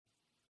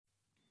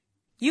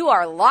You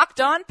are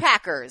Locked On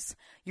Packers,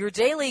 your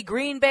daily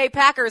Green Bay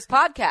Packers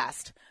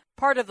podcast,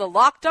 part of the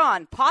Locked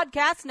On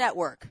Podcast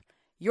Network,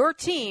 your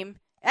team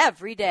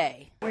every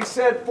day. We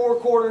said 4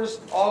 quarters,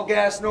 all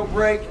gas, no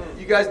break.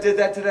 You guys did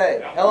that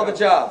today. Hell of a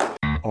job.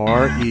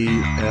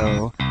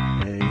 RELAX.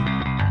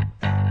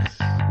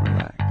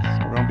 Relax.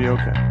 We're going to be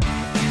okay.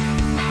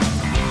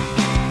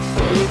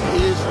 It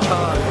is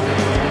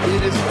time.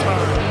 It is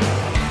time.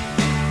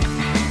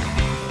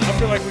 I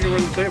feel like we can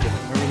run the table.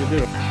 Whatever we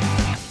do.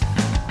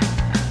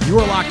 You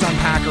are Locked On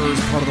Packers,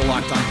 part of the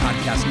Locked On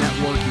Podcast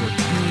Network, your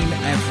team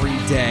every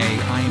day.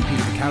 I am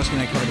Peter Bukowski,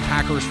 and I cover the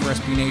Packers for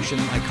SB Nation.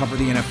 I cover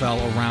the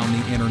NFL around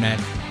the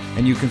internet,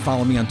 and you can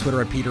follow me on Twitter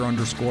at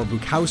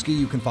Peter_Bukowski.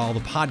 You can follow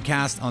the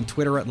podcast on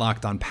Twitter at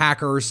Locked On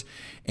Packers,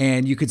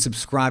 and you can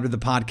subscribe to the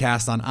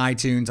podcast on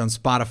iTunes, on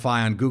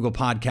Spotify, on Google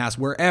Podcasts,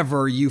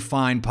 wherever you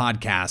find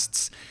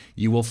podcasts.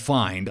 You will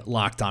find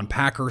Locked On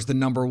Packers, the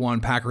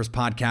 #1 Packers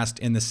podcast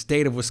in the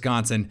state of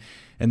Wisconsin,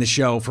 and the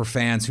show for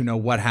fans who know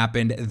what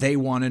happened. They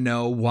want to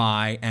know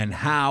why and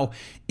how.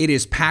 It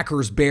is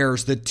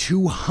Packers-Bears, the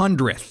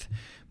 200th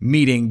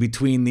meeting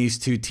between these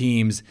two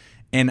teams,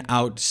 an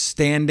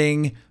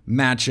outstanding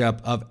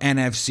matchup of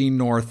NFC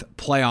North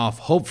playoff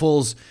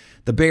hopefuls.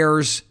 The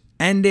Bears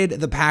ended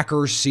the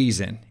Packers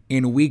season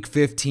in Week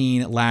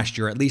 15 last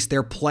year, at least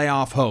their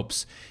playoff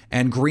hopes,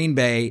 and Green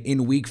Bay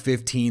in Week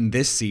 15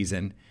 this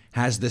season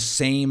has the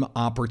same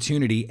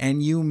opportunity.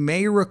 And you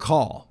may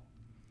recall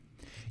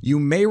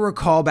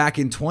back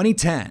in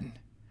 2010,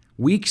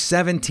 Week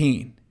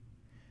 17,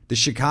 the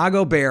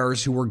Chicago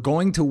Bears, who were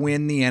going to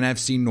win the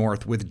NFC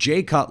North with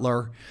Jay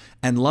Cutler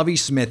and Lovie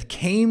Smith,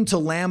 came to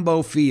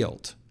Lambeau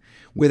Field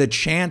with a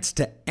chance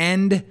to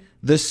end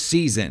the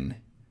season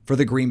for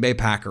the Green Bay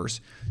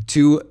Packers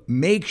to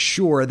make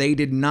sure they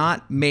did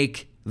not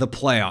make the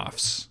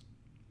playoffs.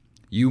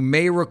 You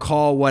may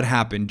recall what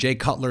happened. Jay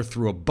Cutler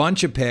threw a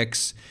bunch of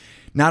picks.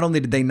 Not only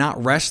did they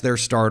not rest their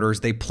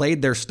starters, they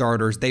played their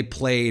starters. They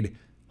played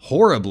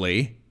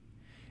horribly,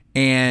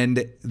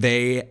 and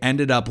they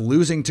ended up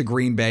losing to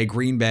Green Bay.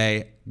 Green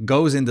Bay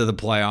goes into the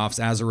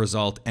playoffs as a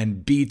result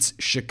and beats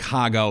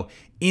Chicago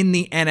in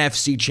the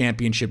NFC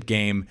Championship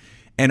game.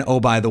 And oh,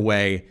 by the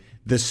way,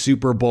 the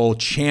Super Bowl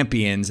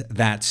champions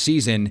that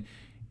season.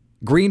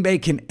 Green Bay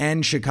can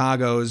end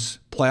Chicago's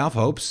playoff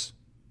hopes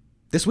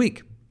this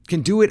week.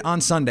 Can do it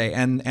on Sunday,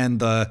 and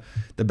the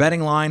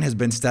betting line has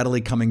been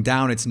steadily coming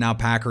down. It's now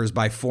Packers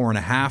by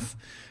 4.5.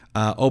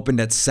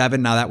 Opened at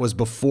 7. Now that was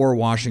before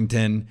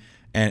Washington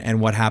and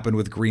what happened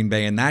with Green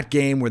Bay in that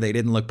game where they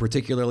didn't look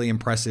particularly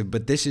impressive.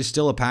 But this is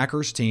still a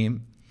Packers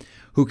team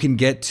who can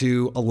get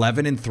to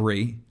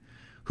 11-3,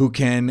 who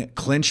can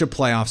clinch a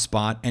playoff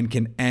spot and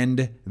can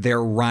end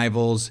their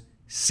rivals'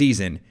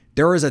 season.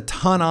 There is a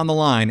ton on the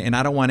line, and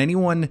I don't want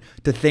anyone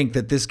to think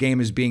that this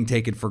game is being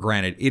taken for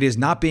granted. It is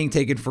not being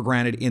taken for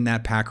granted in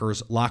that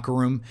Packers locker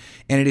room,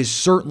 and it is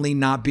certainly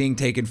not being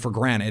taken for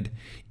granted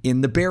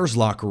in the Bears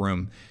locker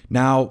room.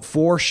 Now,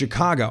 for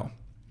Chicago,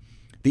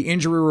 the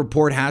injury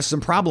report has some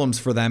problems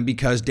for them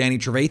because Danny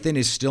Trevathan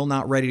is still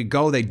not ready to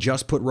go. They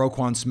just put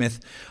Roquan Smith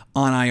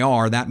on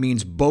IR. That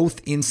means both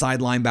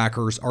inside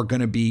linebackers are going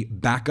to be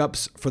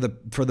backups for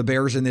the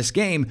Bears in this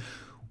game,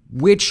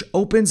 which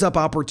opens up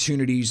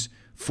opportunities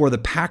for the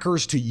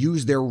Packers to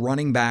use their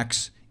running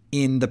backs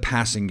in the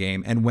passing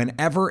game. And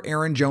whenever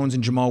Aaron Jones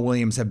and Jamal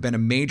Williams have been a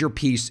major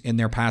piece in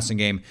their passing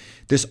game,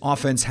 this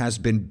offense has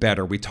been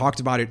better. We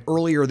talked about it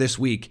earlier this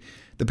week.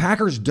 The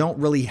Packers don't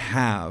really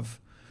have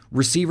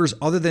receivers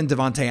other than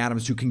Davante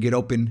Adams who can get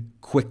open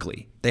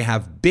quickly. They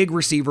have big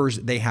receivers,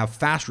 they have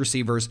fast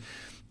receivers,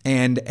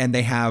 and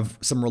they have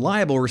some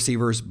reliable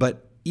receivers,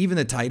 but even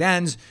the tight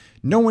ends,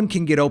 no one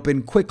can get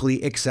open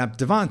quickly except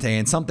Davante.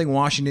 And something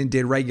Washington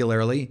did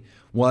regularly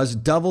was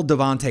double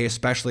Davante,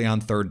 especially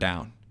on third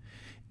down.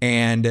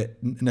 And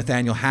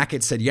Nathaniel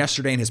Hackett said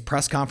yesterday in his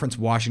press conference,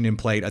 Washington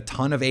played a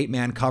ton of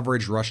 8-man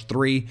coverage, rushed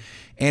 3,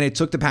 and it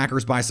took the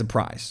Packers by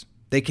surprise.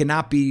 They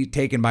cannot be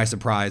taken by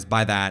surprise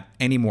by that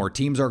anymore.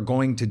 Teams are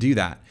going to do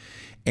that.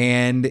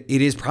 And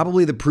it is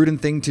probably the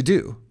prudent thing to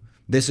do.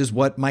 This is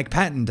what Mike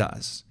Patton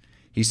does.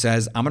 He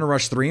says, I'm going to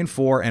rush 3 and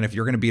 4, and if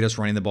you're going to beat us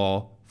running the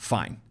ball,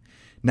 fine.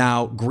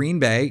 Now, Green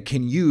Bay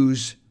can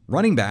use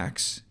running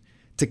backs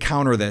to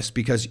counter this,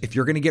 because if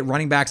you're going to get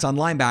running backs on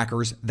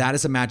linebackers, that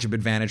is a matchup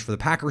advantage for the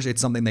Packers.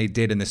 It's something they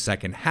did in the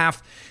second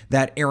half.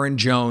 That Aaron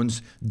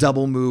Jones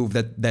double move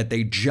that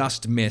they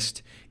just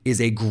missed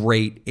is a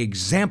great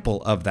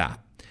example of that.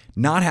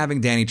 Not having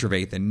Danny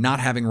Trevathan, not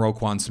having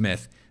Roquan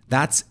Smith,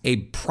 that's a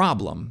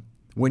problem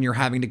when you're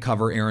having to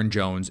cover Aaron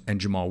Jones and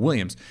Jamal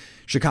Williams.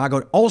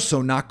 Chicago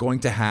also not going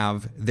to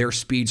have their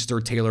speedster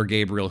Taylor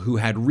Gabriel, who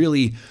had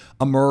really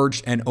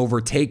emerged and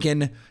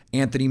overtaken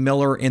Anthony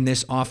Miller in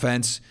this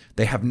offense.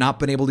 They have not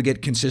been able to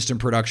get consistent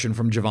production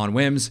from Javon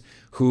Wims,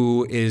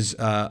 who is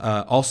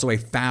also a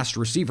fast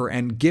receiver.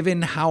 And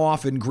given how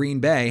often Green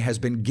Bay has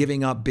been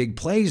giving up big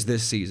plays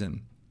this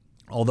season,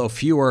 although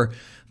fewer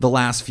the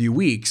last few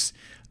weeks,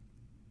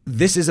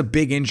 this is a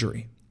big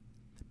injury.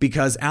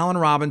 because Allen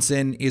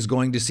Robinson is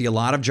going to see a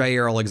lot of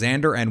Jair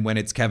Alexander, and when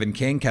it's Kevin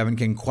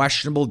King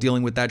questionable,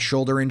 dealing with that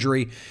shoulder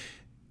injury.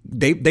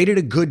 They did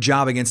a good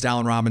job against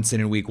Allen Robinson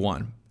in week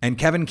 1. And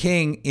Kevin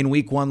King in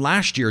week 1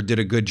 last year did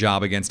a good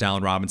job against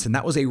Allen Robinson.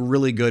 That was a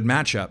really good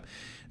matchup.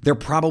 They're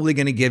probably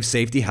going to give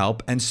safety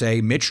help and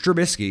say, Mitch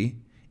Trubisky,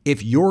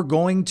 if you're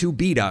going to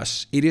beat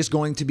us, it is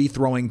going to be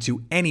throwing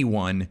to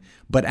anyone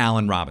but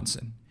Allen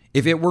Robinson.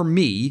 If it were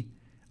me,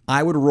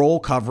 I would roll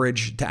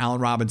coverage to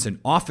Allen Robinson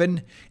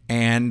often,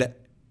 and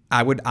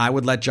I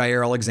would let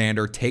Jair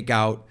Alexander take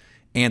out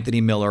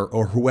Anthony Miller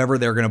or whoever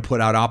they're going to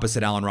put out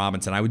opposite Allen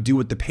Robinson. I would do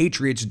what the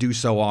Patriots do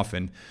so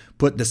often,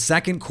 put the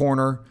second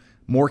corner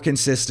more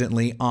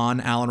consistently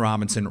on Allen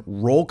Robinson,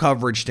 roll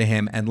coverage to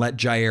him, and let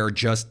Jair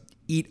just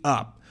eat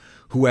up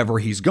whoever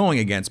he's going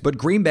against. But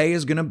Green Bay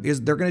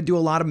they're going to do a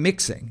lot of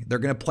mixing. They're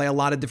going to play a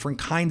lot of different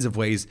kinds of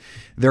ways.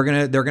 They're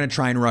going to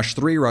try and rush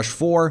 3, rush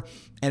 4,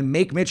 and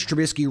make Mitch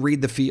Trubisky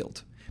read the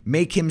field.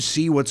 Make him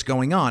see what's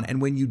going on.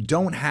 And when you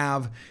don't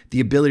have the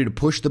ability to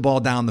push the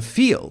ball down the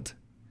field,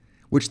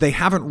 which they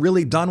haven't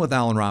really done with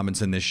Allen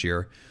Robinson this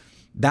year,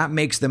 that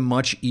makes them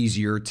much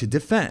easier to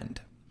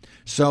defend.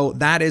 So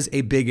that is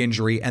a big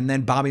injury. And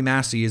then Bobby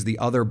Massey is the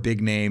other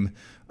big name.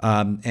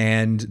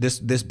 And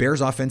this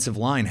Bears offensive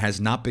line has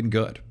not been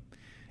good.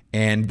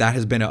 And that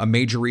has been a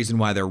major reason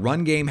why their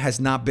run game has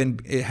not been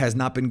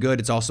good.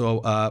 It's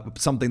also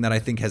something that I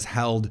think has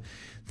held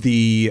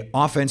the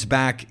offense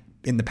back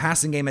in the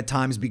passing game at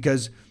times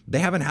because they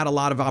haven't had a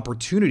lot of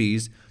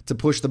opportunities to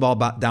push the ball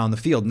down the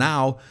field.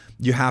 Now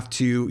you have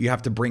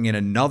to bring in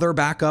another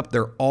backup.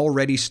 They're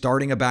already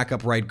starting a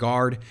backup right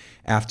guard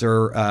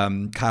after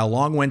Kyle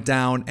Long went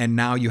down, and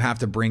now you have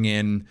to bring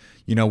in,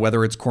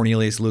 whether it's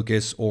Cornelius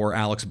Lucas or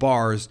Alex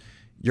Bars,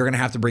 you're going to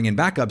have to bring in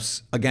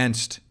backups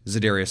against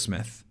Zadarius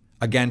Smith,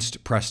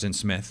 against Preston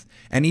Smith,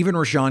 and even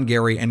Rashawn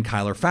Gary and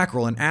Kyler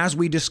Fackrell. And as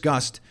we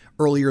discussed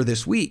earlier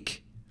this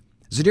week,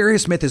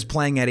 Zadarius Smith is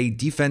playing at a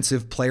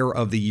defensive player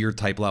of the year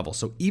type level.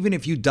 So even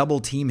if you double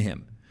team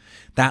him,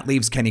 that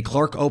leaves Kenny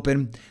Clark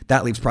open,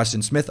 that leaves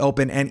Preston Smith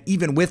open, and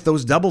even with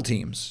those double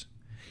teams,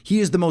 he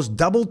is the most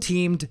double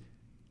teamed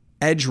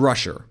edge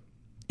rusher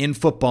in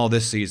football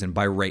this season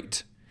by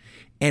rate,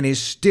 and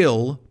is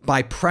still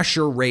by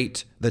pressure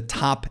rate the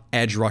top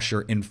edge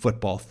rusher in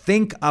football.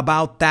 Think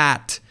about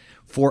that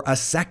for a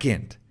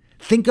second.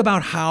 Think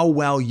about how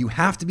well you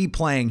have to be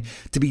playing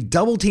to be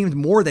double teamed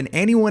more than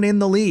anyone in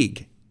the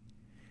league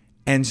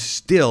and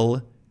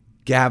still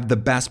have the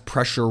best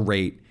pressure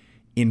rate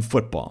in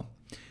football.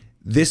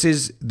 This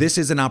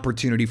is an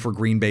opportunity for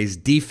Green Bay's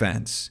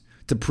defense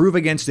to prove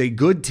against a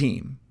good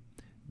team.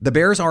 The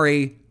Bears are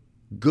a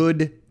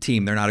good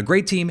team. They're not a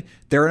great team.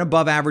 They're an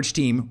above average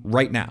team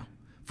right now.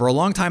 For a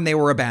long time, they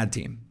were a bad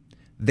team.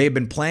 They've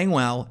been playing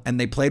well, and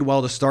they played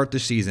well to start the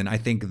season. I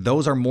think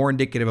those are more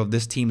indicative of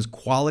this team's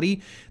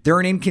quality. They're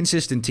an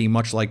inconsistent team,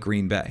 much like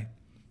Green Bay.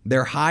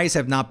 Their highs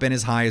have not been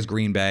as high as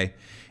Green Bay,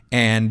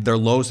 and their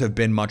lows have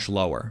been much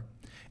lower.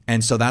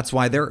 And so that's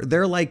why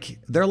they're like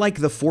the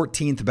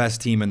 14th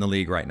best team in the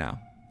league right now.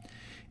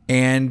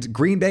 And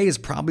Green Bay is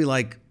probably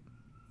like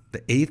the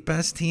 8th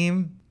best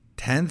team,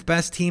 10th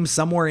best team,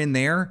 somewhere in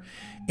there.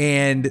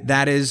 And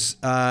that is,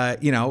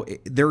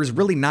 there is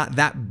really not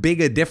that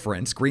big a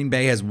difference. Green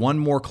Bay has won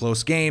more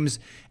close games.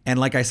 And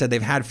like I said,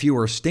 they've had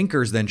fewer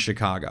stinkers than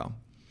Chicago.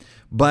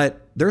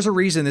 But there's a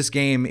reason this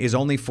game is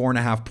only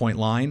 4.5 point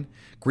line.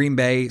 Green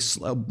Bay,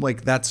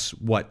 that's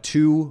what,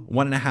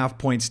 1.5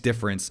 points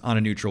difference on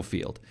a neutral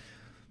field.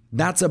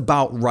 That's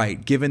about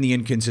right, given the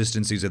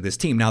inconsistencies of this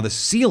team. Now, the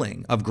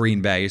ceiling of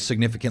Green Bay is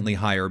significantly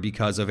higher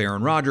because of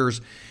Aaron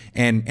Rodgers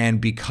and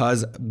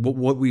because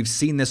what we've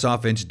seen this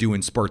offense do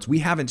in spurts. We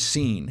haven't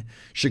seen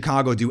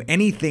Chicago do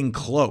anything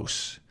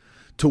close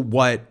to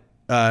what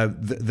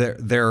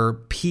their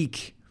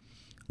peak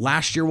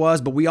last year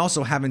was, but we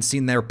also haven't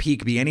seen their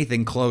peak be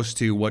anything close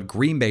to what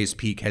Green Bay's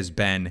peak has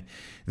been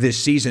this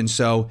season.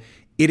 So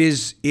it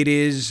is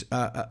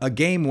a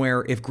game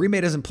where if Green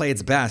Bay doesn't play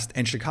its best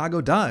and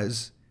Chicago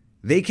does,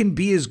 they can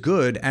be as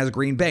good as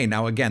Green Bay.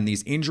 Now, again,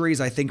 these injuries,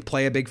 I think,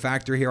 play a big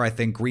factor here. I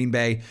think Green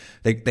Bay,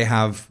 they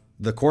have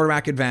the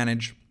quarterback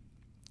advantage.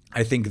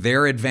 I think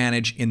their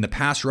advantage in the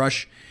pass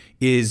rush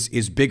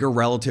is bigger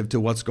relative to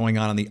what's going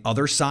on the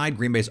other side.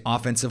 Green Bay's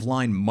offensive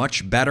line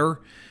much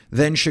better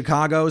than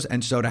Chicago's,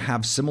 and so to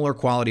have similar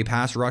quality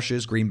pass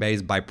rushes, Green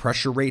Bay's by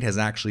pressure rate has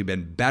actually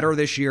been better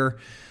this year.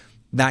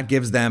 That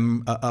gives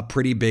them a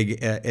pretty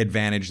big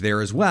advantage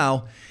there as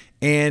well.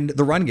 And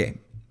the run game.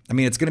 I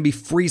mean, it's going to be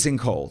freezing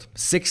cold.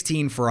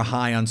 16 for a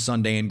high on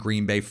Sunday in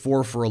Green Bay,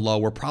 4 for a low.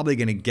 We're probably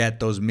going to get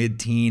those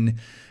mid-teen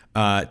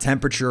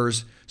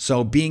temperatures.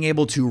 So being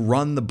able to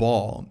run the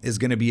ball is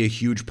going to be a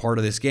huge part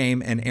of this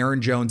game. And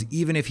Aaron Jones,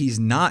 even if he's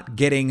not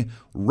getting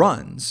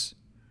runs,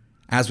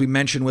 as we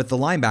mentioned with the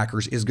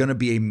linebackers, is going to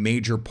be a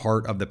major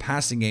part of the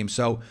passing game.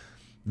 So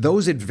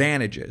those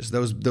advantages,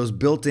 those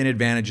built-in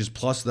advantages,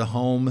 plus the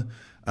home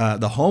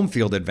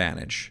field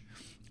advantage,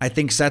 I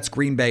think sets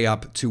Green Bay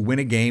up to win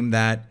a game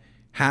that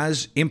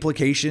has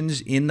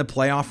implications in the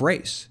playoff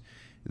race.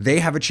 they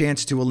have a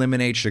chance to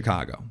eliminate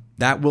Chicago.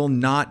 That will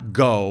not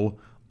go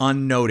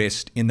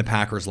unnoticed in the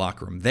Packers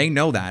locker room. They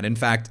know that. In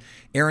fact,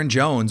 Aaron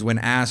Jones, when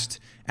asked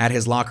at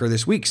his locker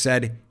this week,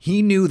 said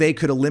he knew they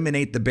could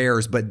eliminate the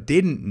Bears, but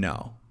didn't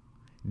know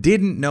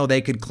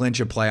they could clinch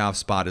a playoff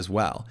spot as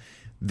well.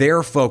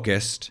 They're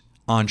focused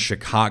on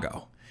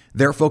Chicago.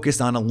 They're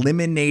focused on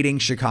eliminating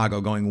Chicago,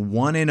 going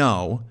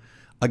 1-0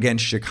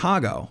 against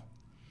Chicago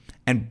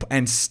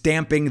and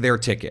stamping their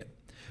ticket,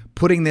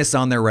 putting this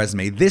on their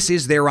resume. This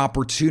is their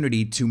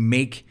opportunity to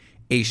make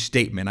a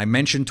statement. I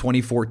mentioned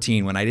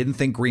 2014 when I didn't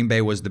think Green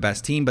Bay was the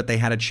best team, but they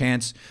had a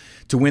chance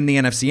to win the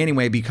NFC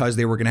anyway because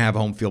they were going to have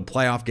home field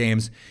playoff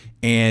games,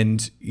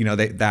 and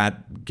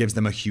that gives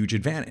them a huge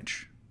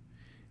advantage.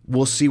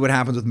 We'll see what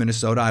happens with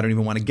Minnesota. I don't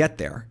even want to get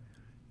there.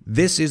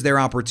 This is their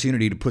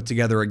opportunity to put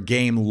together a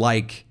game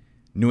like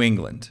New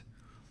England.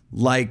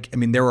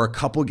 There were a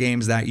couple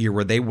games that year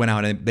where they went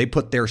out and they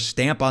put their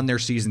stamp on their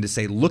season to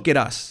say, look at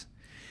us.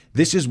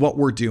 This is what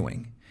we're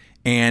doing.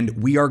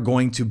 And we are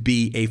going to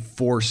be a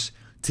force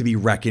to be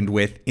reckoned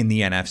with in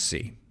the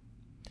NFC.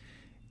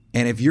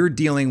 And if you're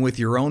dealing with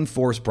your own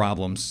force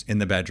problems in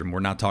the bedroom,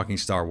 we're not talking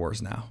Star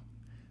Wars now,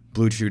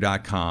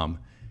 BlueChew.com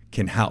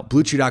can help.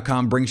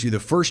 BlueChew.com brings you the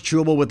first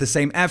chewable with the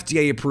same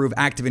FDA-approved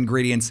active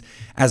ingredients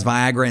as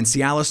Viagra and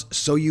Cialis,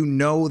 so you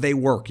know they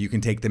work. You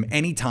can take them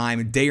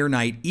anytime, day or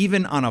night,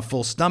 even on a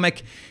full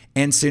stomach.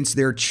 And since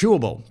they're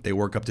chewable, they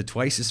work up to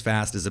twice as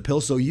fast as a pill,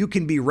 so you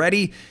can be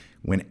ready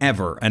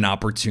whenever an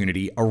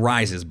opportunity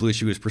arises. Blue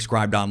Chew is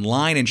prescribed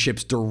online and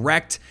ships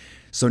direct,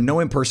 so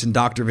no in-person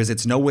doctor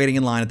visits, no waiting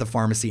in line at the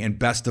pharmacy, and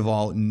best of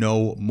all,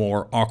 no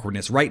more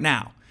awkwardness. Right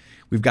now,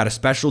 we've got a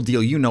special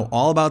deal. You know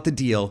all about the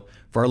deal.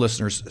 For our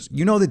listeners,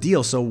 you know the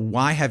deal, so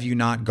why have you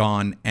not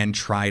gone and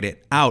tried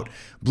it out?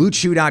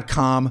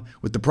 BlueChew.com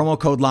with the promo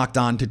code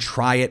LOCKEDON to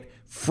try it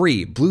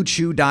free.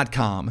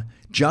 BlueChew.com.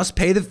 Just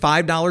pay the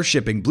 $5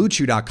 shipping.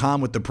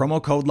 BlueChew.com with the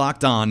promo code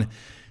LOCKEDON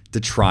to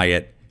try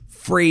it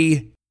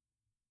free.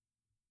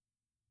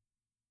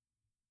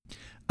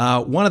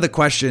 One of the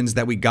questions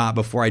that we got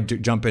before I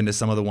jump into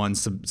some of the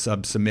ones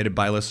submitted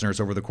by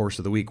listeners over the course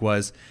of the week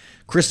was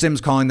Chris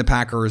Sims calling the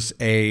Packers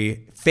a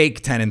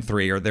fake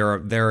 10-3, or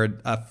they're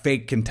a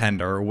fake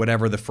contender, or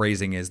whatever the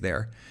phrasing is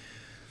there.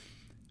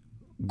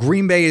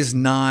 Green Bay is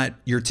not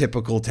your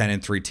typical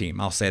 10-3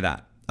 team. I'll say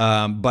that.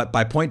 But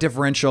by point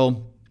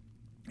differential,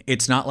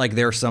 it's not like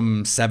they're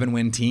some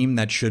 7-win team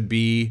that should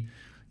be,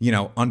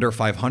 under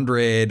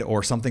 500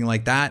 or something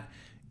like that.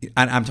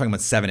 I'm talking about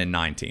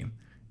 7-9 team.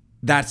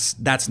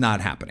 That's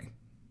not happening.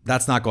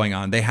 That's not going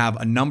on. They have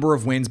a number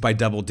of wins by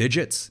double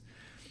digits.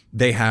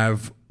 They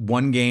have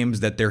won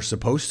games that they're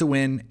supposed to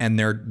win, and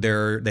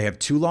they have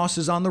 2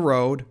 losses on the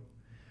road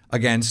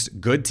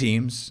against good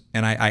teams.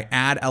 And I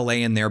add LA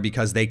in there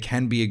because they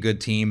can be a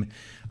good team.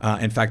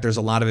 In fact, there's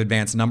a lot of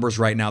advanced numbers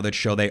right now that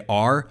show they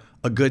are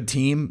a good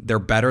team. They're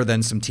better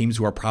than some teams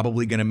who are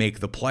probably going to make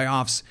the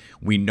playoffs.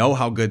 We know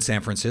how good San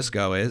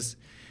Francisco is.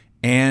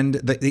 And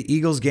the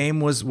Eagles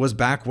game was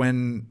back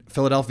when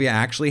Philadelphia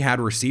actually had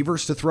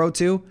receivers to throw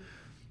to.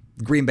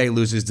 Green Bay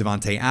loses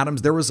Devontae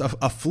Adams. There was a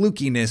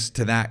flukiness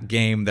to that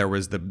game. There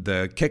was the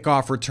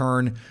kickoff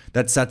return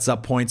that sets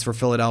up points for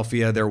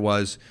Philadelphia. There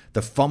was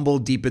the fumble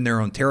deep in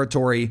their own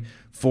territory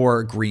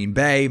for Green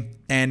Bay.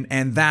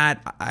 And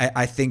that,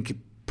 I think,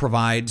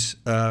 provides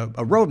a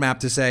roadmap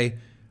to say,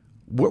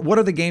 what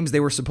are the games they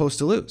were supposed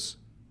to lose?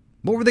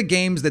 What were the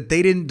games that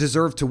they didn't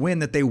deserve to win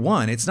that they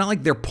won? It's not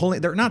like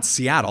they're not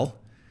Seattle.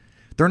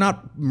 They're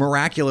not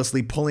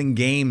miraculously pulling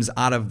games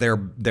out of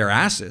their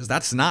asses.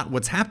 That's not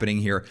what's happening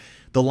here.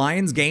 The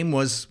Lions game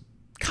was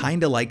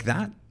kind of like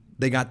that.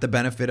 They got the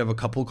benefit of a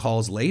couple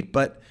calls late,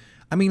 but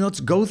let's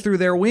go through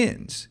their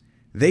wins.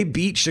 They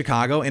beat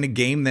Chicago in a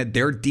game that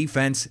their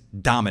defense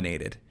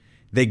dominated.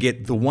 They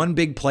get the one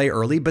big play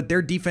early, but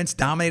their defense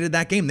dominated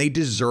that game. They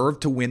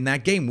deserved to win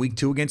that game. Week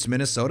 2 against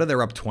Minnesota,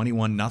 they're up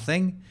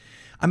 21-0.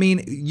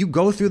 You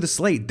go through the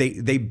slate.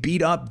 They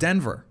beat up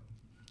Denver.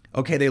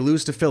 Okay, they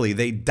lose to Philly.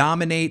 They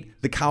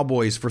dominate the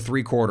Cowboys for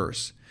 3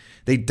 quarters.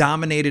 They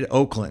dominated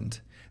Oakland.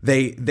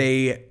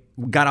 They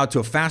got out to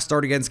a fast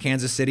start against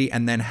Kansas City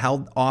and then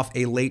held off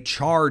a late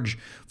charge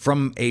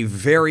from a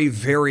very,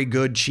 very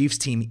good Chiefs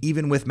team,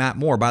 even with Matt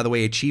Moore. By the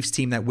way, a Chiefs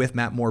team that with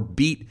Matt Moore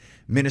beat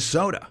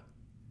Minnesota.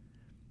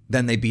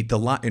 Then they beat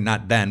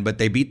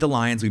they beat the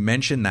Lions. We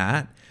mentioned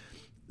that.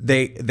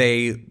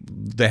 They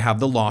have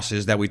the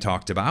losses that we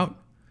talked about.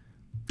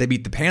 They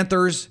beat the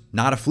Panthers,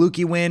 not a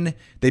fluky win.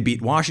 They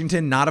beat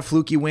Washington, not a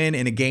fluky win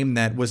in a game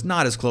that was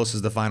not as close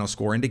as the final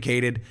score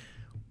indicated.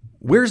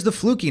 Where's the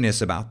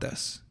flukiness about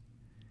this?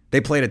 They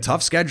played a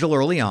tough schedule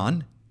early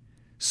on.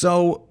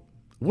 So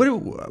what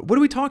are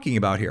we talking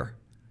about here?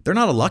 They're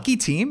not a lucky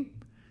team.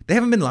 They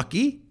haven't been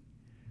lucky.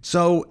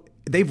 So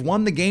they've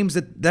won the games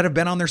that have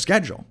been on their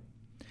schedule.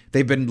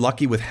 They've been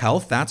lucky with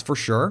health, that's for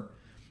sure.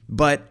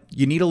 But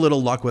you need a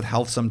little luck with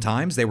health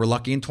sometimes. They were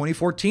lucky in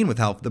 2014 with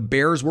health. The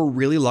Bears were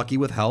really lucky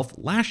with health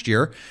last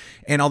year.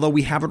 And although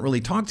we haven't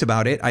really talked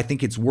about it, I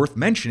think it's worth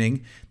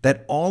mentioning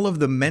that all of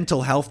the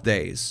mental health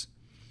days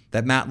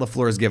that Matt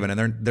LaFleur has given,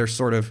 and they're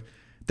sort of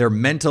They're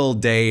mental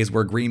days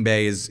where Green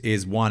Bay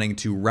is wanting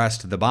to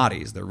rest the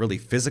bodies. They're really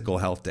physical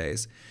health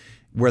days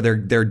where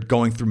they're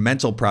going through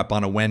mental prep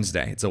on a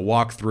Wednesday. It's a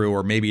walkthrough,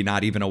 or maybe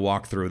not even a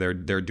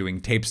walkthrough. They're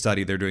doing tape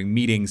study. They're doing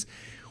meetings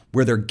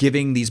where they're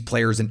giving these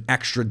players an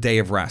extra day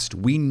of rest.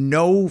 We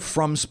know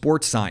from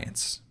sports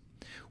science,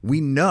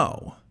 we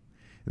know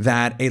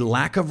that a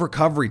lack of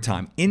recovery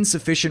time,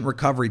 insufficient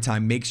recovery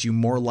time, makes you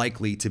more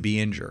likely to be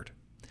injured.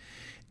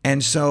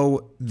 And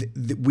so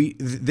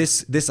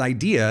this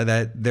idea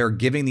that they're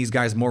giving these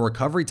guys more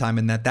recovery time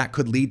and that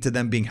could lead to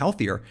them being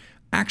healthier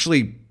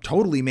actually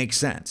totally makes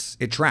sense.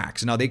 It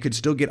tracks. Now, they could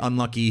still get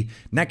unlucky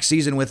next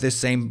season with this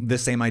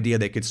same idea.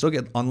 They could still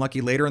get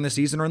unlucky later in the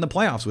season or in the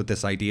playoffs with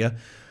this idea.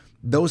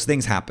 Those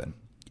things happen.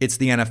 It's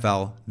the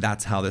NFL.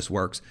 That's how this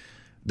works.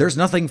 There's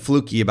nothing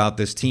fluky about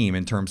this team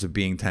in terms of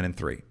being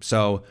 10-3.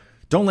 So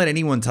don't let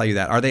anyone tell you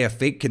that. Are they a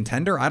fake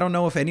contender? I don't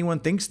know if anyone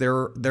thinks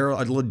they're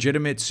a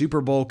legitimate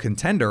Super Bowl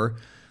contender.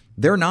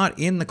 They're not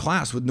in the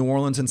class with New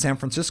Orleans and San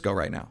Francisco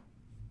right now.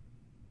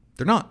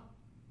 They're not.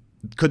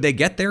 Could they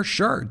get there?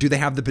 Sure. Do they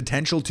have the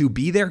potential to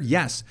be there?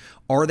 Yes.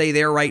 Are they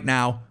there right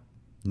now?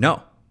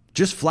 No.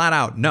 Just flat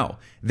out, no.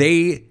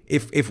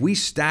 If we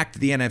stacked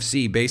the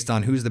NFC based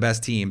on who's the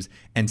best teams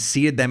and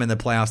seeded them in the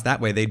playoffs that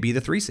way, they'd be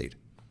the 3 seed.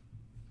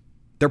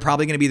 They're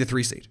probably going to be the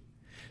 3 seed.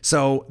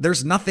 So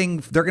there's nothing,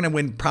 they're going to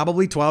win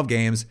probably 12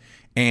 games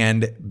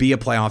and be a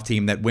playoff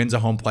team that wins a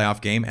home playoff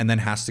game and then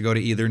has to go to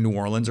either New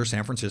Orleans or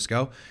San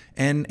Francisco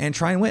and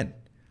try and win.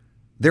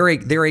 They're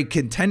a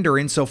contender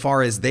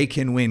insofar as they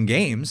can win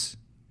games,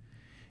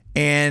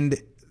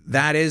 and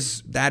that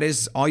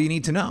is all you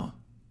need to know.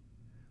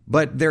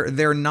 But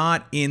they're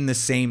not in the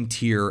same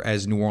tier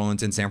as New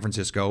Orleans and San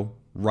Francisco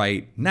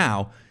right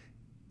now.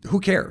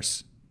 Who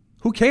cares?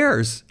 Who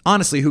cares?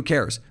 Honestly, who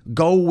cares?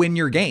 Go win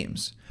your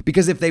games.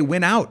 Because if they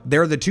win out,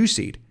 they're the 2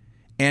 seed.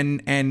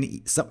 And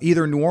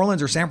either New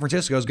Orleans or San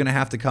Francisco is going to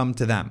have to come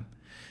to them.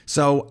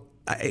 So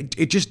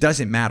it just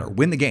doesn't matter.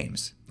 Win the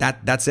games.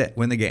 That's it.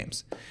 Win the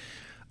games.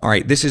 All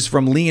right, this is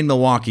from Lee in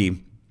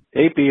Milwaukee.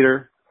 Hey,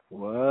 Peter.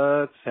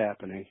 What's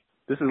happening?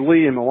 This is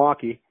Lee in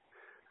Milwaukee.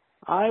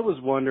 I was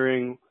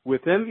wondering,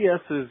 with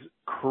MVS's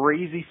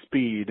crazy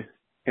speed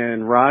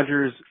and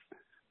Rodgers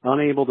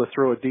unable to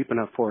throw it deep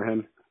enough for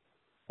him,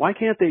 why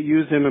can't they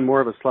use him in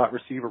more of a slot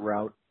receiver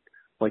route,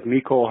 like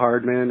Mecole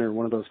Hardman or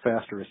one of those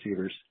faster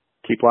receivers?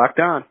 Keep locked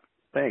on.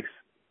 Thanks.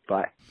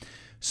 Bye.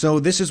 So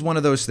this is one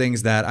of those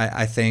things that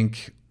I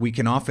think we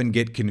can often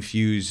get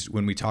confused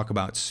when we talk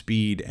about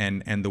speed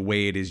and the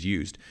way it is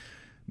used.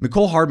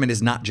 Mecole Hardman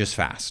is not just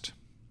fast.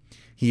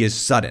 He is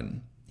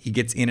sudden. He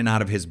gets in and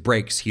out of his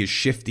breaks. He is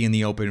shifty in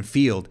the open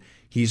field.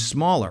 He's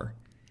smaller.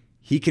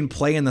 He can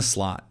play in the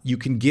slot. You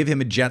can give him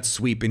a jet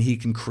sweep and he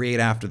can create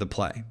after the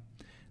play.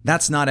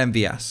 That's not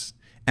MVS.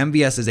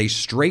 MVS is a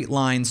straight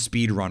line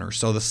speed runner,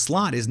 so the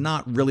slot is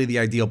not really the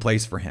ideal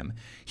place for him.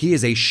 He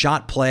is a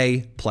shot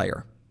play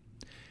player.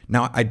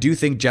 Now, I do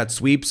think jet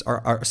sweeps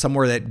are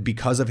somewhere that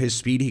because of his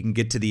speed, he can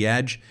get to the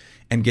edge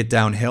and get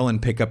downhill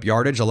and pick up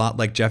yardage, a lot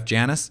like Jeff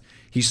Janis.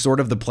 He's sort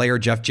of the player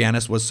Jeff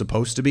Janis was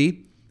supposed to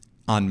be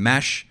on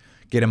mesh,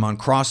 get him on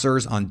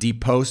crossers, on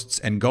deep posts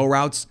and go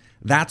routes.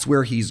 That's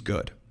where he's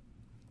good.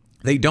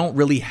 They don't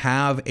really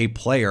have a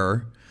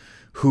player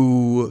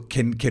who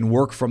can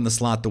work from the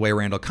slot the way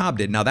Randall Cobb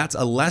did. Now, that's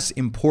a less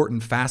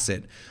important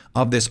facet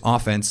of this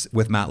offense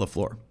with Matt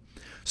LaFleur.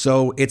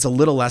 So it's a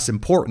little less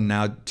important.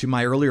 Now, to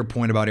my earlier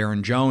point about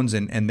Aaron Jones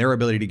and their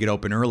ability to get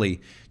open early,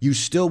 you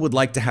still would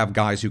like to have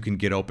guys who can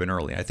get open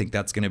early. I think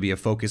that's going to be a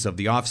focus of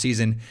the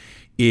offseason,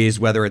 is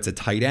whether it's a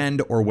tight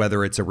end or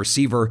whether it's a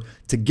receiver,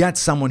 to get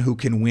someone who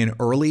can win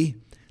early,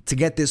 to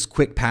get this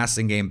quick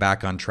passing game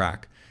back on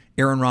track.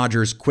 Aaron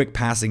Rodgers' quick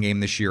passing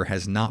game this year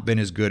has not been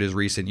as good as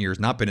recent years,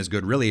 not been as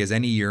good really as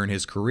any year in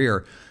his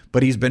career,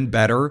 but he's been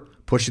better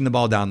pushing the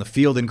ball down the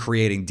field and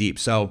creating deep.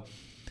 So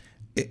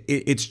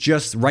it's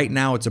just right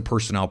now it's a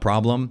personnel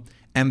problem.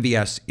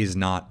 MVS is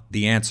not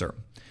the answer.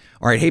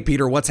 All right, hey,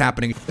 Peter, what's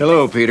happening?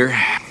 Hello, Peter.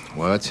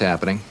 What's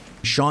happening?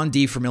 Sean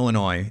D. from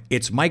Illinois.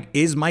 Is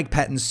Mike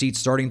Pettine's seat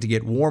starting to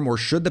get warm, or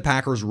should the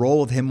Packers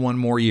roll with him one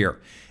more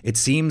year? It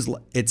seems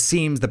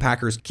the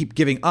Packers keep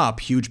giving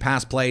up huge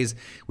pass plays.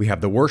 We have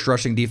the worst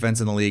rushing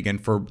defense in the league,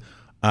 and for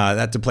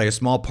that to play a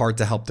small part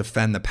to help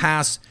defend the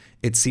pass,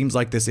 it seems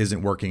like this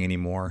isn't working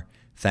anymore.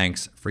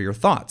 Thanks for your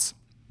thoughts.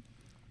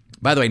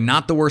 By the way,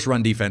 not the worst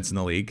run defense in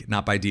the league,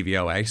 not by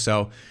DVOA.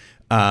 So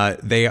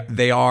they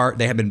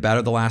have been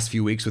better the last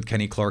few weeks with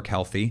Kenny Clark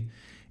healthy.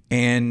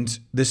 And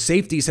the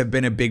safeties have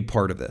been a big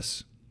part of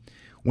this.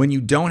 When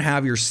you don't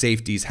have your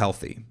safeties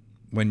healthy,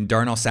 when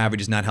Darnell Savage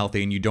is not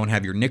healthy and you don't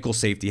have your nickel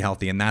safety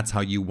healthy, and that's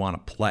how you want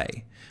to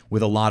play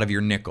with a lot of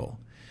your nickel,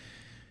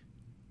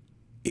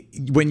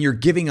 when you're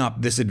giving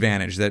up this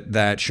advantage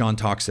that Sean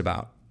talks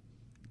about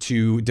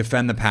to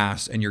defend the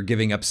pass and you're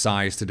giving up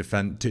size to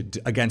defend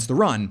against the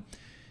run,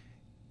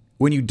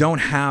 when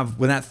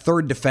that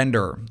third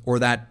defender or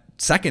that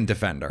second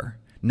defender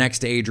next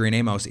to Adrian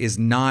Amos is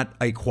not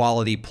a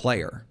quality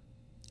player,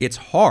 it's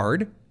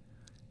hard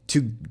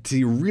to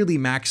really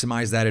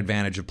maximize that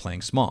advantage of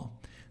playing small.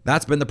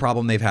 That's been the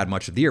problem they've had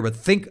much of the year. But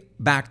think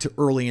back to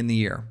early in the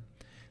year.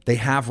 They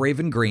have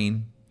Raven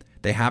Green,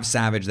 they have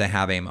Savage, they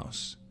have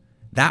Amos.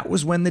 That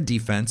was when the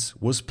defense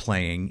was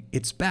playing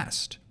its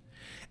best.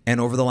 And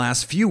over the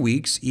last few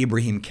weeks,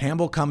 Ibrahim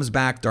Campbell comes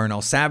back,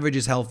 Darnell Savage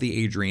is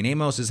healthy, Adrian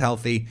Amos is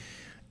healthy,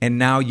 and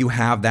now you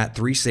have that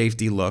 3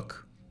 safety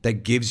look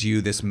that gives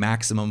you this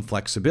maximum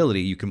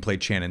flexibility. You can play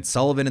Shannon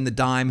Sullivan in the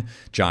dime.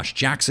 Josh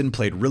Jackson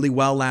played really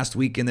well last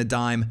week in the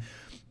dime.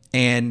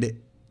 And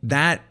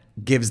that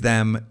gives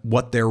them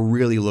what they're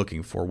really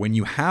looking for. When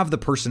you have the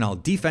personnel,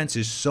 defense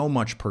is so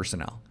much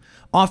personnel.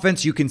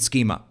 Offense, you can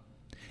scheme up.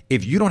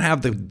 If you don't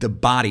have the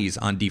bodies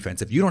on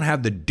defense, if you don't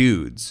have the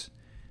dudes,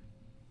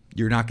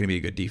 you're not going to be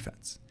a good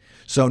defense.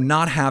 So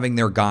not having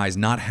their guys,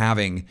 not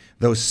having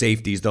those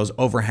safeties, those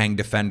overhang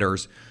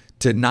defenders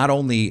to not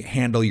only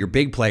handle your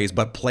big plays,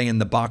 but play in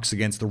the box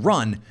against the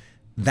run,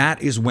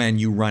 that is when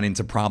you run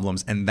into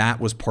problems. And that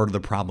was part of the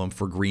problem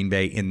for Green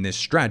Bay in this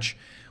stretch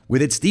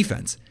with its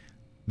defense.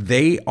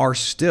 They are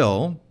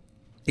still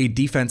a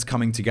defense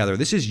coming together.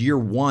 This is year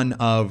 1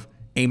 of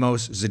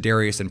Amos,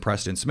 Za'Darius, and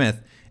Preston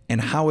Smith.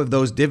 And how have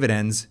those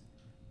dividends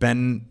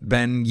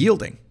been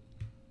yielding?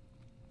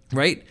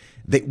 Right?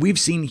 We've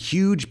seen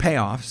huge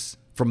payoffs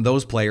from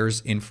those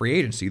players in free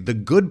agency. The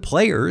good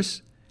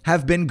players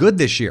have been good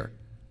this year.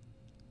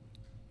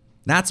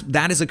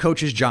 That is a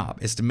coach's job,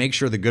 is to make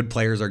sure the good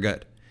players are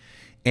good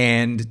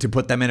and to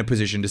put them in a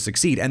position to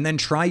succeed. And then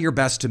try your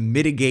best to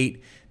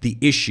mitigate the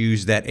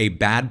issues that a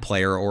bad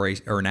player or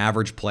an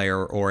average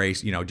player or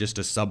just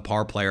a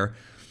subpar player,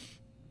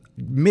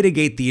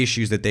 mitigate the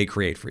issues that they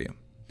create for you.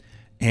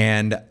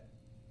 And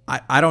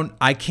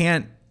I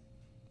can't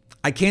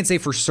say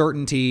for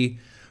certainty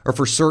or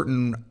for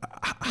certain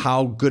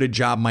how good a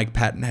job Mike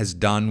Pettine has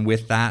done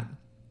with that.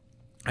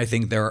 I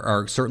think there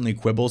are certainly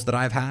quibbles that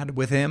I've had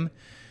with him.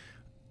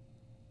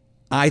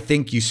 I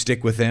think you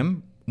stick with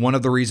him. One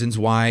of the reasons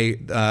why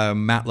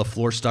Matt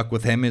LaFleur stuck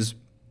with him is,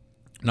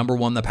 number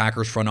one, the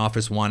Packers front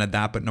office wanted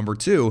that, but number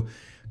two,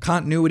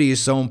 continuity is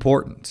so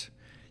important.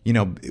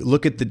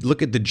 Look at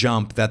the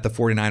jump that the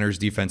 49ers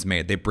defense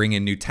made. They bring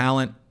in new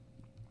talent,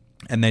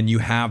 and then you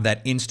have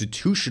that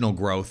institutional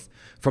growth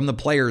from the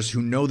players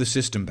who know the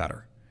system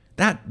better.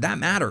 That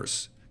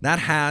matters. That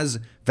has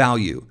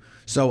value.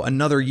 So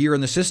another year in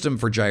the system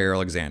for Jair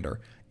Alexander,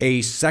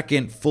 a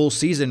second full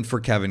season for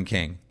Kevin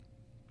King,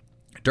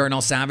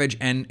 Darnell Savage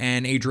and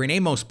Adrian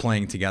Amos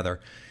playing together.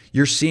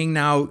 You're seeing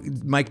now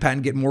Mike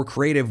Pettine get more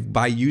creative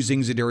by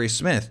using Za'Darius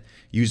Smith.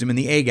 Use him in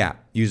the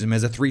A-gap. Use him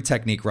as a 3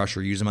 technique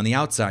rusher. Use him on the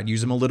outside.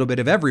 Use him a little bit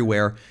of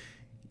everywhere.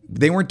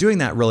 They weren't doing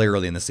that really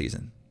early in the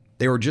season.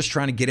 They were just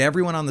trying to get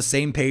everyone on the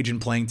same page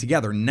and playing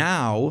together.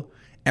 Now,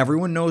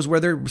 everyone knows where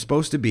they're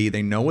supposed to be.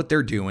 They know what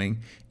they're doing.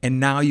 And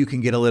now you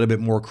can get a little bit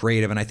more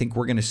creative. And I think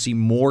we're going to see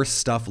more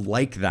stuff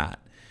like that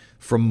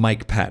from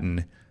Mike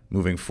Pettine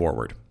moving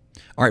forward.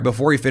 All right,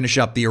 before we finish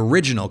up, the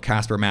original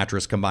Casper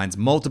mattress combines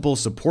multiple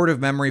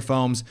supportive memory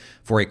foams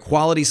for a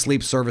quality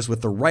sleep service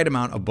with the right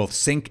amount of both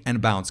sink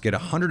and bounce. Get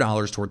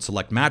 $100 towards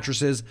select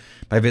mattresses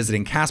by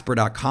visiting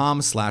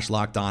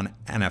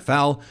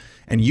casper.com/LockedOnNFL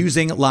and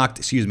using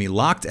Locked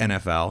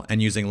NFL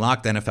and using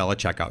Locked NFL at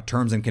checkout.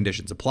 Terms and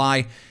conditions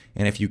apply.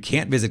 And if you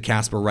can't visit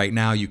Casper right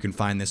now, you can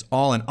find this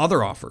all and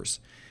other offers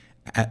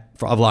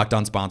of Locked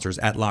On sponsors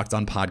at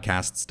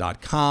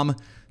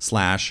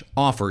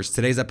LockedOnPodcasts.com/offers.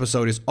 Today's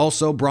episode is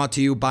also brought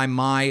to you by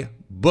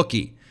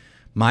MyBookie.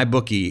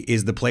 MyBookie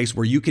is the place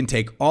where you can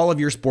take all of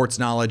your sports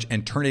knowledge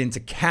and turn it into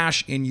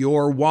cash in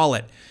your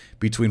wallet.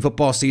 Between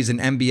football season,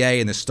 NBA,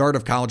 and the start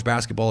of college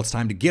basketball, it's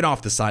time to get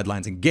off the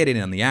sidelines and get in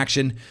on the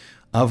action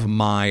of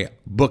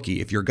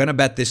MyBookie. If you're going to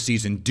bet this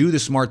season, do the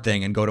smart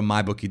thing and go to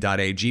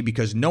mybookie.ag,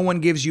 because no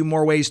one gives you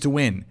more ways to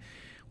win.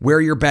 Where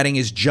you're betting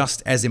is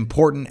just as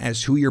important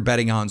as who you're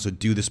betting on, so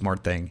do the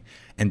smart thing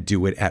and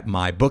do it at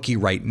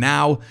MyBookie right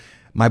now.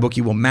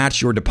 MyBookie will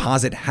match your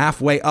deposit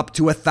halfway up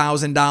to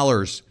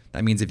 $1,000.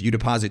 That means if you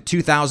deposit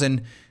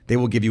 $2,000, they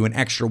will give you an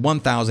extra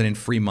 $1,000 in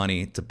free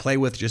money to play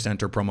with. Just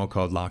enter promo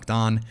code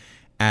LOCKEDON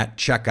at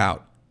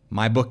checkout.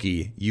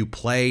 MyBookie, you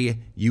play,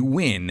 you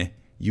win,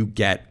 you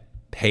get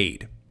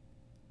paid.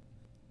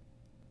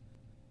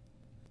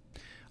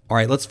 All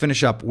right, let's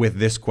finish up with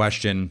this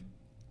question.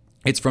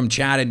 It's from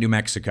Chad in New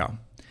Mexico.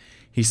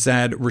 He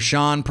said,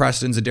 Rashawn,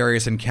 Preston,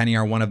 Za'Darius, and Kenny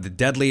are one of the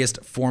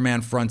deadliest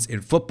four-man fronts in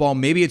football.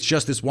 Maybe it's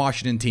just this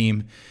Washington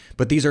team,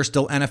 but these are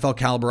still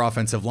NFL-caliber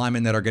offensive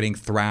linemen that are getting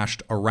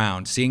thrashed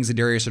around. Seeing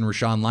Za'Darius and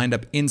Rashawn lined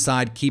up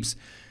inside keeps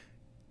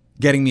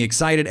getting me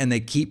excited, and they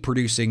keep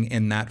producing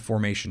in that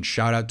formation.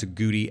 Shout out to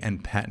Goody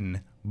and Pettine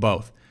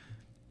both.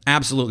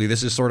 Absolutely,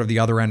 this is sort of the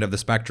other end of the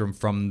spectrum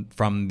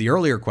from the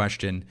earlier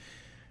question.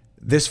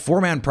 This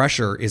four-man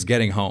pressure is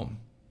getting home.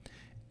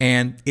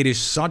 And it is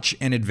such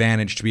an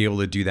advantage to be able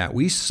to do that.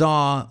 We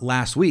saw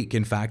last week,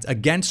 in fact,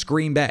 against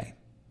Green Bay,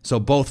 so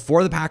both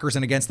for the Packers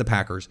and against the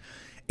Packers,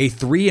 a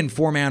 3- and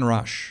 4-man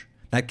rush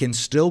that can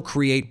still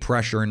create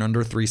pressure in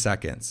under 3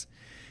 seconds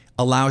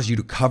allows you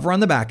to cover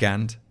on the back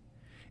end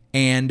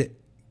and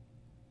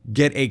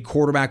get a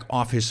quarterback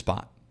off his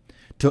spot.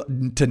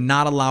 to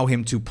not allow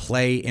him to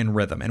play in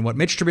rhythm. And what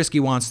Mitch Trubisky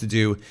wants to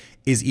do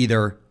is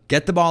either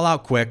get the ball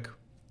out quick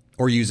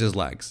or use his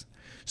legs.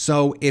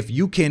 So if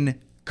you can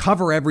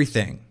cover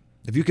everything,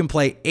 if you can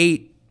play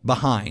 8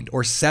 behind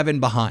or 7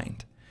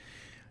 behind,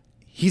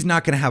 he's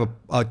not going to have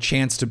a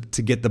chance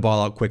to get the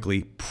ball out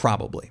quickly,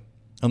 probably,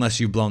 unless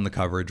you've blown the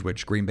coverage,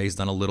 which Green Bay's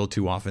done a little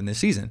too often this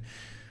season.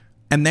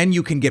 And then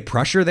you can get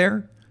pressure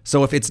there.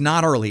 So if it's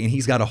not early and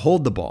he's got to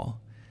hold the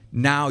ball,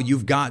 now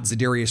you've got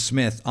Zadarius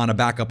Smith on a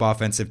backup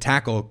offensive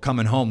tackle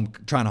coming home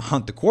trying to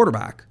hunt the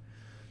quarterback.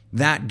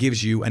 That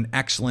gives you an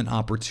excellent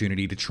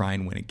opportunity to try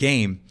and win a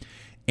game.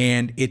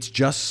 And it's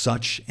just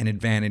such an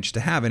advantage to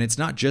have. And it's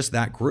not just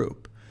that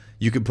group.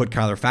 You could put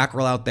Kyler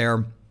Fackrell out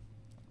there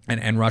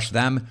and rush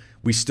them.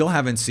 We still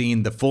haven't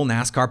seen the full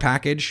NASCAR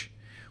package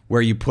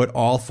where you put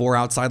all 4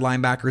 outside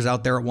linebackers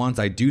out there at once.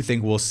 I do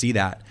think we'll see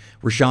that.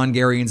 Rashawn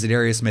Gary and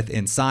Zadarius Smith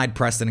inside,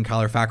 Preston and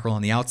Kyler Fackrell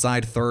on the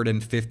outside, 3rd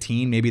and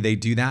 15. Maybe they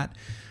do that.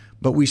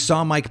 But we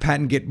saw Mike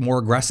Patton get more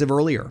aggressive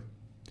earlier.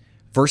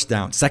 1st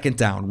down, 2nd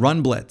down,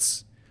 run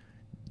blitz.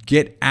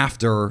 Get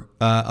after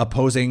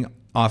opposing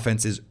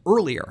offenses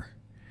earlier.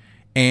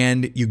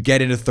 And you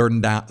get into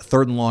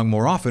 3rd and long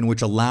more often,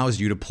 which allows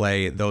you to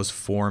play those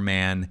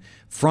 4-man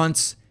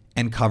fronts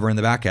and cover in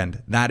the back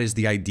end. That is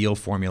the ideal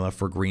formula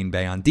for Green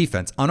Bay on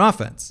defense. On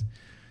offense,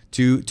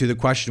 to the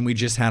question we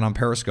just had on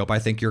Periscope, I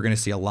think you're going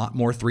to see a lot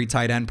more 3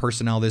 tight end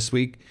personnel this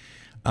week,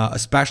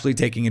 especially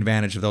taking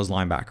advantage of those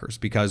linebackers,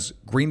 because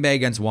Green Bay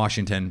against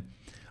Washington,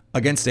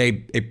 against a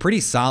pretty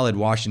solid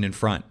Washington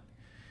front,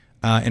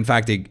 in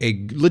fact,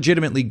 a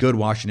legitimately good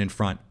Washington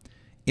front,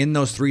 in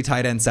those 3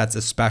 tight end sets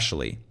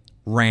especially,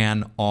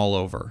 ran all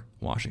over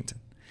Washington.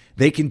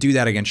 They can do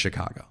that against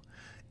Chicago.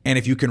 And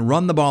if you can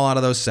run the ball out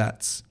of those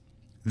sets,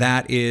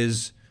 that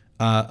is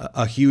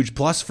a huge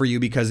plus for you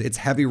because it's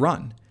heavy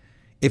run.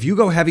 If you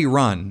go heavy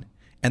run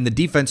and the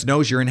defense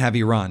knows you're in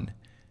heavy run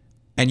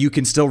and you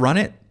can still run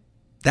it,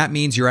 that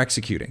means you're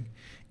executing.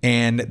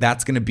 And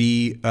that's going to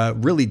be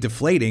really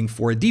deflating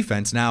for a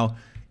defense. Now,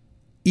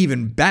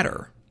 even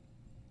better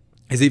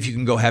is if you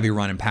can go heavy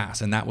run and pass.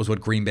 And that was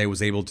what Green Bay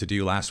was able to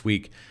do last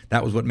week.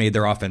 That was what made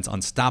their offense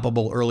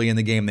unstoppable early in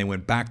the game. They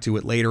went back to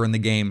it later in the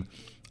game.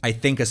 I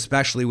think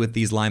especially with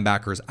these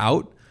linebackers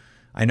out,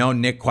 I know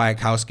Nick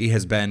Kwiatkowski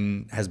has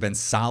been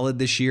solid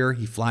this year.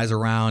 He flies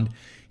around.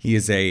 He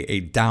is a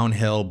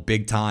downhill,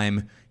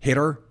 big-time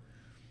hitter.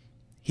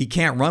 He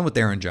can't run with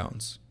Aaron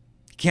Jones.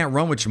 He can't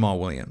run with Jamal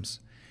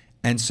Williams.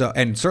 And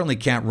certainly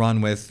can't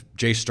run with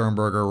Jay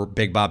Sternberger,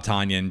 Big Bob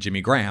Tonyan,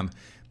 Jimmy Graham.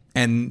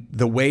 And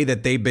the way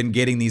that they've been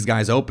getting these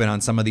guys open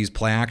on some of these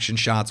play-action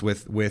shots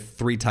with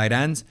 3 tight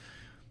ends,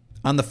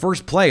 on the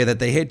first play that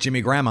they hit Jimmy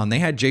Graham on, they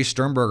had Jay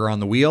Sternberger on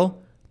the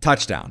wheel,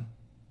 touchdown.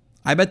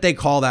 I bet they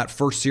call that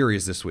first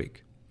series this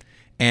week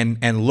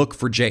and look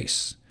for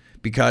Jace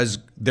because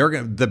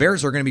the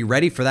Bears are going to be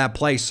ready for that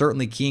play,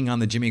 certainly keying on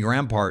the Jimmy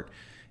Graham part.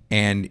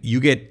 And you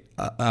get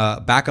a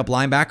backup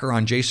linebacker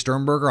on Jay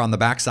Sternberger on the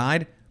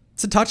backside,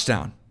 it's a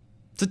touchdown.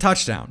 It's a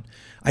touchdown.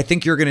 I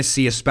think you're going to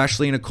see,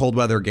 especially in a cold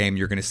weather game,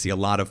 you're going to see a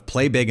lot of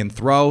play big and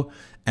throw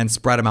and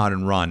spread them out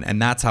and run.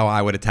 And that's how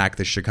I would attack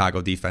the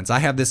Chicago defense. I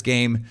have this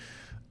game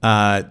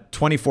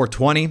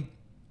 24-20.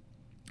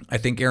 I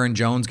think Aaron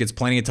Jones gets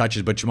plenty of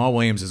touches, but Jamal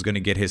Williams is going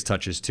to get his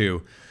touches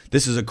too.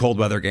 This is a cold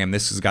weather game.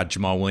 This has got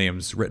Jamal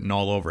Williams written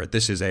all over it.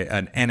 This is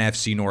an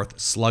NFC North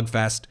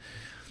slugfest.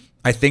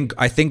 I think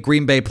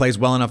Green Bay plays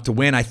well enough to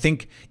win. I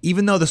think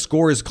even though the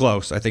score is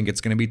close, I think it's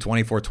going to be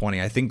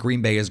 24-20. I think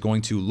Green Bay is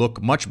going to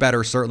look much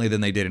better certainly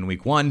than they did in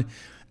week 1,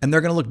 and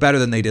they're going to look better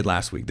than they did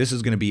last week. This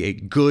is going to be a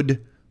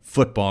good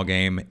football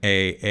game,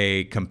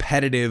 a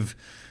competitive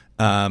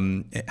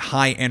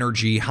high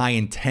energy, high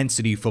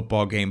intensity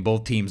football game.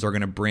 Both teams are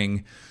going to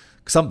bring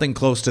something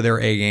close to their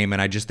A game,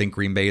 and I just think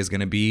Green Bay is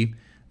going to be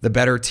the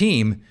better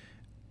team.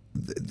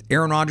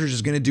 Aaron Rodgers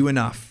is going to do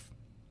enough.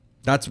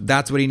 That's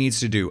what he needs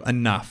to do,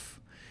 enough.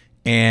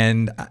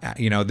 And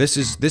this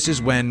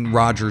is when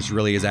Rodgers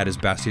really is at his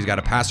best. He's got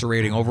a passer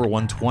rating over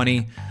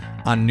 120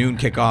 on noon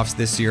kickoffs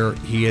this year.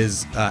 He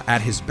is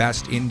at his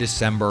best in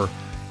December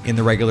in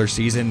the regular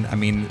season. I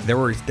mean, there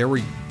were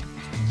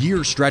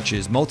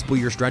multiple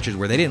year stretches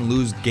where they didn't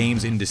lose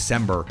games in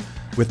December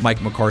with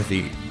Mike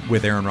McCarthy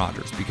with Aaron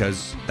Rodgers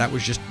because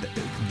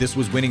this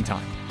was winning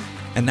time.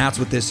 And that's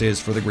what this is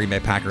for the Green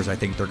Bay Packers. I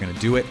think they're going to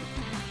do it.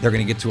 They're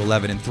going to get to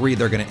 11-3.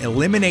 They're going to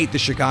eliminate the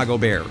Chicago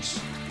Bears.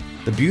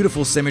 The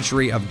beautiful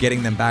symmetry of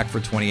getting them back for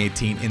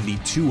 2018 in the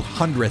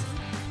 200th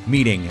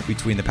meeting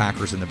between the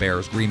Packers and the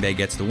Bears. Green Bay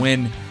gets the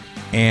win,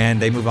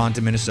 and they move on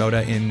to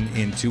Minnesota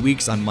in 2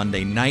 weeks on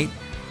Monday night,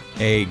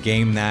 a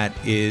game that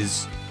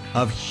is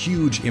of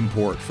huge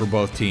import for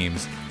both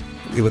teams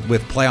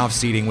with playoff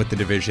seeding with the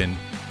division,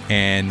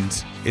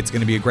 and it's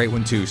going to be a great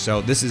one too. So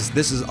this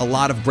is a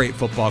lot of great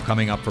football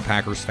coming up for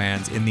Packers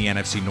fans in the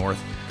NFC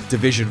North.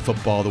 Division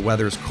football, the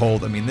weather is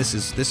cold. I mean, this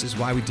is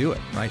why we do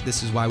it, right?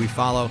 This is why we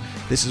follow.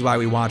 This is why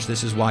we watch.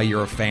 This is why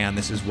you're a fan.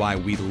 This is why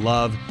we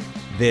love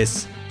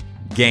this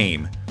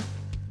game.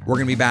 We're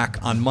going to be back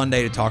on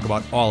Monday to talk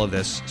about all of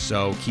this.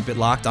 So keep it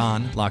locked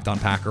on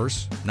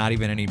Packers. Not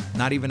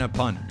even a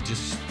pun.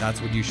 Just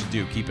that's what you should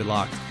do. Keep it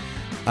locked.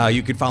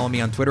 You can follow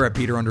me on Twitter at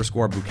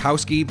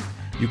Peter_Bukowski.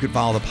 You can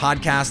follow the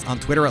podcast on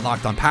Twitter at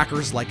Locked On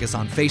Packers. Like us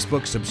on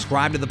Facebook.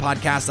 Subscribe to the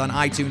podcast on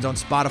iTunes, on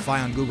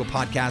Spotify, on Google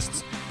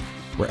Podcasts.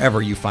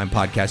 Wherever you find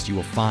podcasts, you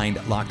will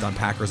find Locked On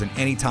Packers. And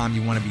anytime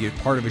you want to be a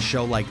part of a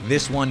show like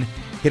this one,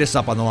 hit us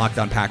up on the Locked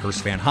On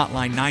Packers fan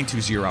hotline,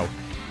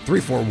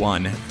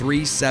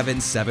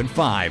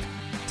 920-341-3775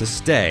 to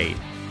stay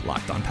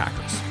Locked On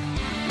Packers.